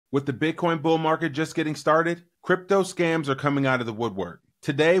With the Bitcoin bull market just getting started, crypto scams are coming out of the woodwork.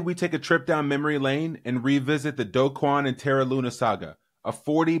 Today, we take a trip down memory lane and revisit the Kwon and Terra saga, a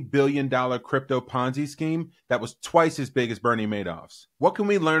 $40 billion crypto Ponzi scheme that was twice as big as Bernie Madoff's. What can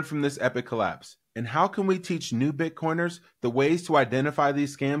we learn from this epic collapse? And how can we teach new Bitcoiners the ways to identify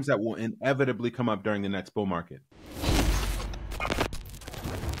these scams that will inevitably come up during the next bull market?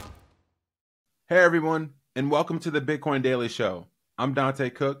 Hey everyone, and welcome to the Bitcoin Daily Show. I'm Dante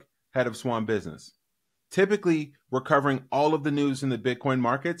Cook, head of Swan Business. Typically, we're covering all of the news in the Bitcoin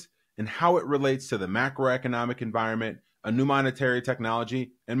markets and how it relates to the macroeconomic environment, a new monetary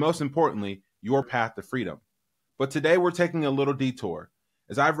technology, and most importantly, your path to freedom. But today we're taking a little detour.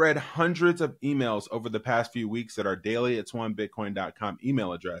 As I've read hundreds of emails over the past few weeks at our daily@swanbitcoin.com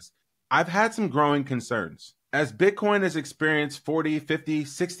email address, I've had some growing concerns. As Bitcoin has experienced 40, 50,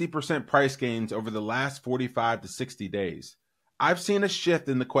 60% price gains over the last 45 to 60 days, I've seen a shift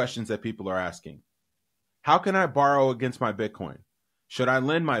in the questions that people are asking. How can I borrow against my Bitcoin? Should I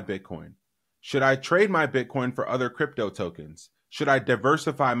lend my Bitcoin? Should I trade my Bitcoin for other crypto tokens? Should I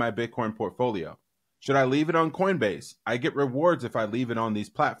diversify my Bitcoin portfolio? Should I leave it on Coinbase? I get rewards if I leave it on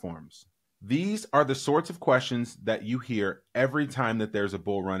these platforms. These are the sorts of questions that you hear every time that there's a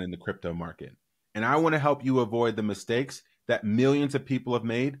bull run in the crypto market. And I want to help you avoid the mistakes that millions of people have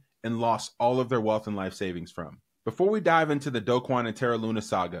made and lost all of their wealth and life savings from. Before we dive into the Kwon and Terra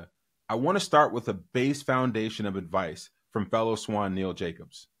saga, I want to start with a base foundation of advice from fellow Swan Neil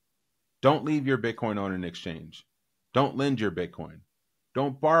Jacobs. Don't leave your Bitcoin on an exchange. Don't lend your Bitcoin.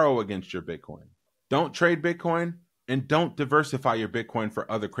 Don't borrow against your Bitcoin. Don't trade Bitcoin, and don't diversify your Bitcoin for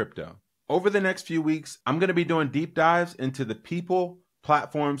other crypto. Over the next few weeks, I'm going to be doing deep dives into the people,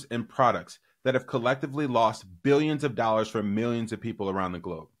 platforms, and products that have collectively lost billions of dollars from millions of people around the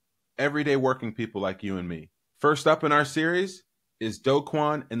globe. Everyday working people like you and me. First up in our series is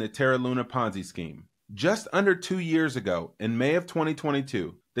Kwon and the Terra Ponzi scheme. Just under 2 years ago, in May of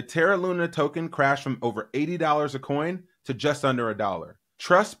 2022, the Terra token crashed from over $80 a coin to just under $1.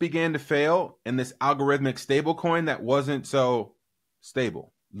 Trust began to fail in this algorithmic stablecoin that wasn't so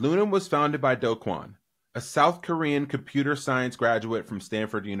stable. Luna was founded by Kwon, a South Korean computer science graduate from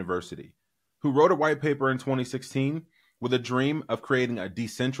Stanford University, who wrote a white paper in 2016 with a dream of creating a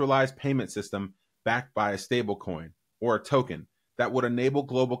decentralized payment system backed by a stablecoin or a token that would enable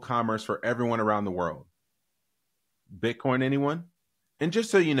global commerce for everyone around the world. Bitcoin, anyone? And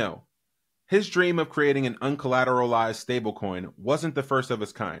just so you know, his dream of creating an uncollateralized stablecoin wasn't the first of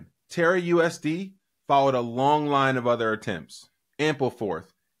its kind. Terra USD followed a long line of other attempts.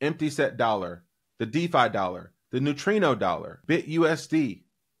 Ampleforth, Empty Set Dollar, the DeFi Dollar, the Neutrino Dollar, BitUSD,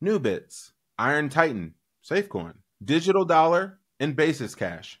 Nubits, Iron Titan, Safecoin, Digital Dollar, and Basis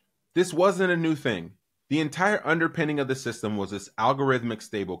Cash. This wasn't a new thing. The entire underpinning of the system was this algorithmic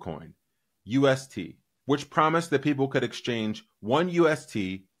stablecoin, UST, which promised that people could exchange one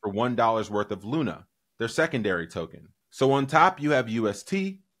UST for $1 worth of Luna, their secondary token. So on top, you have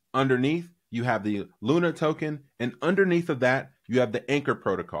UST, underneath, you have the Luna token, and underneath of that, you have the Anchor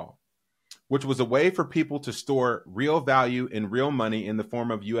protocol, which was a way for people to store real value in real money in the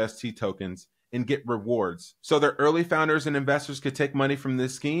form of UST tokens and get rewards. So their early founders and investors could take money from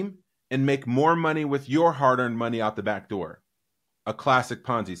this scheme and make more money with your hard-earned money out the back door. A classic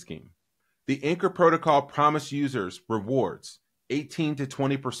Ponzi scheme. The Anchor protocol promised users rewards, 18 to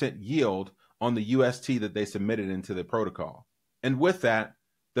 20% yield on the UST that they submitted into the protocol. And with that,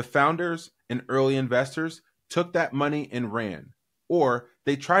 the founders and early investors took that money and ran, or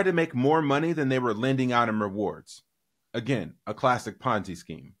they tried to make more money than they were lending out in rewards. Again, a classic Ponzi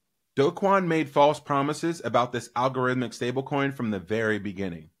scheme. Kwon made false promises about this algorithmic stablecoin from the very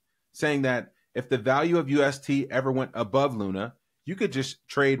beginning, saying that if the value of UST ever went above Luna, you could just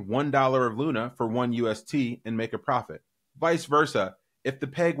trade $1 of Luna for 1 UST and make a profit. Vice versa, if the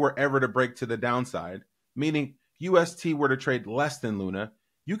peg were ever to break to the downside, meaning UST were to trade less than Luna,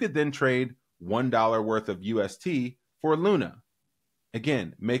 you could then trade $1 worth of UST for Luna.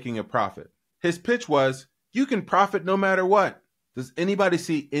 Again, making a profit. His pitch was, you can profit no matter what. Does anybody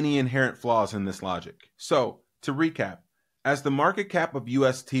see any inherent flaws in this logic? So, to recap, as the market cap of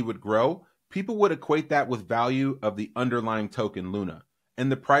UST would grow, people would equate that with value of the underlying token Luna,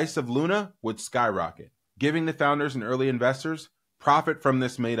 and the price of Luna would skyrocket, giving the founders and early investors profit from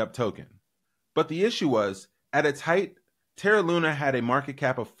this made-up token. But the issue was, at its height, Terra Luna had a market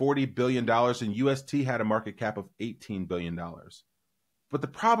cap of $40 billion and UST had a market cap of $18 billion. But the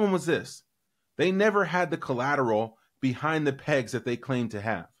problem was this, they never had the collateral behind the pegs that they claimed to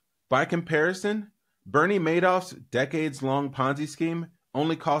have. By comparison, Bernie Madoff's decades-long Ponzi scheme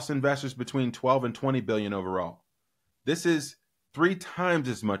only cost investors between 12 and 20 billion overall. This is 3 times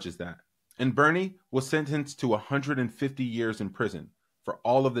as much as that. And Bernie was sentenced to 150 years in prison for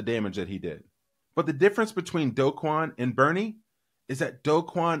all of the damage that he did. But the difference between Do Kwon and Bernie is that Do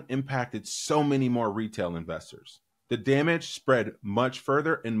Kwon impacted so many more retail investors. The damage spread much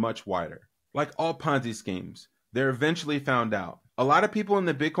further and much wider. Like all Ponzi schemes, they're eventually found out. A lot of people in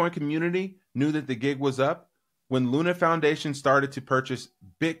the Bitcoin community knew that the gig was up when Luna Foundation started to purchase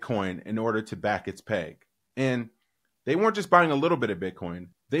Bitcoin in order to back its peg. And they weren't just buying a little bit of Bitcoin,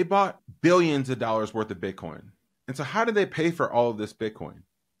 they bought billions of dollars worth of Bitcoin. And so how did they pay for all of this Bitcoin?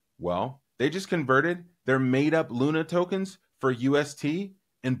 Well, they just converted their made-up Luna tokens for UST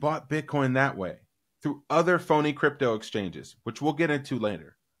and bought Bitcoin that way through other phony crypto exchanges, which we'll get into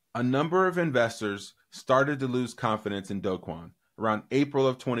later. A number of investors started to lose confidence in Do Kwon around April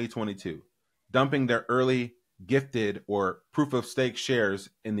of 2022, dumping their early gifted or proof of stake shares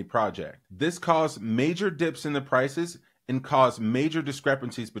in the project. This caused major dips in the prices and caused major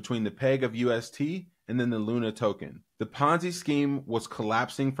discrepancies between the peg of UST and then the Luna token. The Ponzi scheme was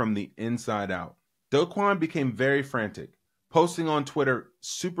collapsing from the inside out. Do Kwon became very frantic, posting on Twitter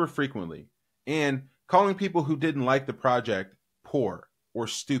super frequently and calling people who didn't like the project poor or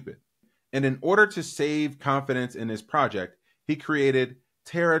stupid. And in order to save confidence in his project, he created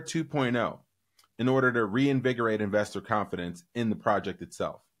Terra 2.0 in order to reinvigorate investor confidence in the project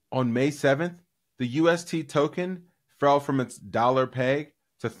itself. On May 7th, the UST token fell from its dollar peg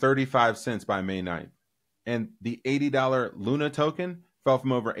to 35 cents by May 9th. And the $80 Luna token fell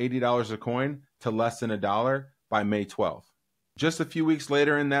from over $80 a coin to less than $1 by May 12th. Just a few weeks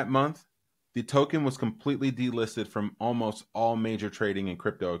later in that month, the token was completely delisted from almost all major trading and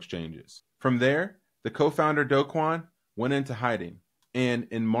crypto exchanges. From there, the co-founder Do Kwon went into hiding, and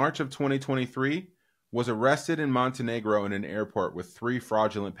in March of 2023 was arrested in Montenegro in an airport with 3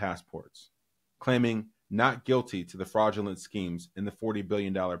 fraudulent passports, claiming not guilty to the fraudulent schemes in the $40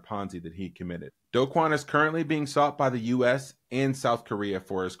 billion Ponzi that he committed. Do Kwon is currently being sought by the US and South Korea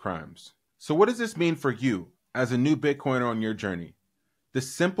for his crimes. So what does this mean for you as a new Bitcoiner on your journey? The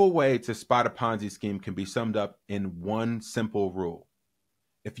simple way to spot a Ponzi scheme can be summed up in one simple rule.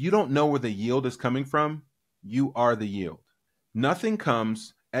 If you don't know where the yield is coming from, you are the yield. Nothing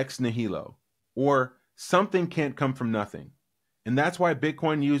comes ex nihilo, or something can't come from nothing. And that's why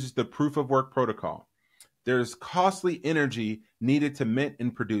Bitcoin uses the proof of work protocol. There's costly energy needed to mint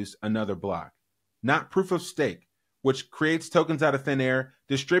and produce another block, not proof of stake, which creates tokens out of thin air,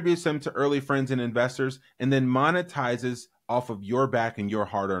 distributes them to early friends and investors, and then monetizes off of your back and your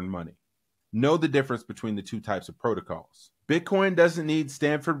hard-earned money. Know the difference between the two types of protocols. Bitcoin doesn't need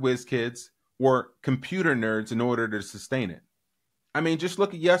Stanford whiz kids or computer nerds in order to sustain it. I mean, just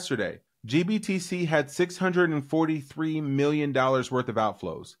look at yesterday. GBTC had $643 million worth of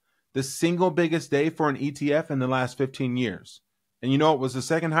outflows, the single biggest day for an ETF in the last 15 years. And you know what was the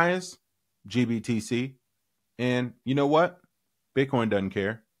second highest? GBTC. And you know what? Bitcoin doesn't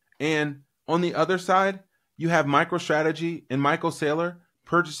care. And on the other side, you have MicroStrategy and Michael Saylor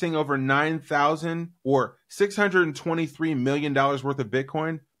purchasing over 9,000 or $623 million worth of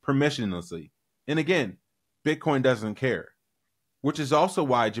Bitcoin permissionlessly. And again, Bitcoin doesn't care. Which is also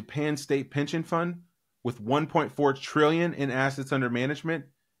why Japan's state pension fund, with $1.4 trillion in assets under management,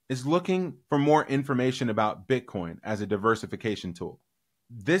 is looking for more information about Bitcoin as a diversification tool.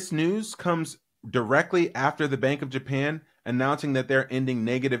 This news comes directly after the Bank of Japan announcing that they're ending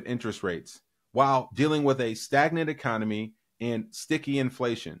negative interest rates while dealing with a stagnant economy and sticky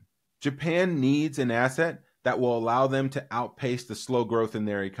inflation. Japan needs an asset that will allow them to outpace the slow growth in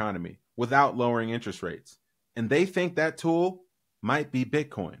their economy without lowering interest rates. And they think that tool might be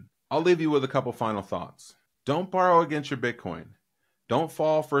Bitcoin. I'll leave you with a couple final thoughts. Don't borrow against your Bitcoin. Don't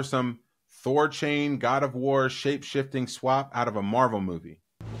fall for some Thor chain, God of War, shape-shifting swap out of a Marvel movie.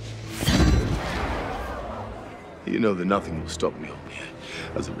 You know that nothing will stop me on here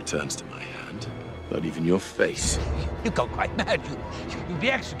as it returns to my hand. Not even your face. You go quite mad. You'll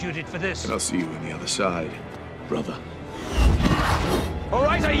be executed for this. And I'll see you on the other side, brother. All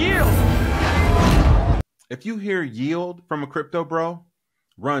right, I yield. If you hear yield from a crypto bro,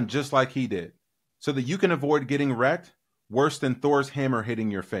 run just like he did so that you can avoid getting wrecked worse than Thor's hammer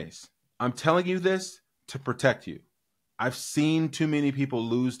hitting your face. I'm telling you this to protect you. I've seen too many people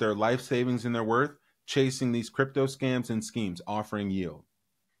lose their life savings and their worth chasing these crypto scams and schemes offering yield.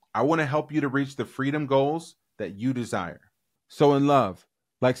 I want to help you to reach the freedom goals that you desire. So in love,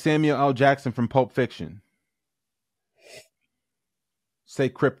 like Samuel L. Jackson from Pulp Fiction. Say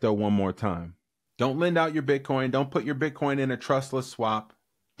crypto one more time. Don't lend out your Bitcoin. Don't put your Bitcoin in a trustless swap.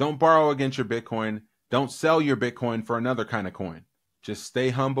 Don't borrow against your Bitcoin. Don't sell your Bitcoin for another kind of coin. Just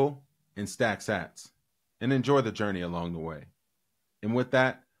stay humble and stack sats and enjoy the journey along the way. And with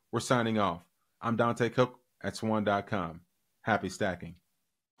that, we're signing off. I'm Dante Cook at Swan.com. Happy stacking.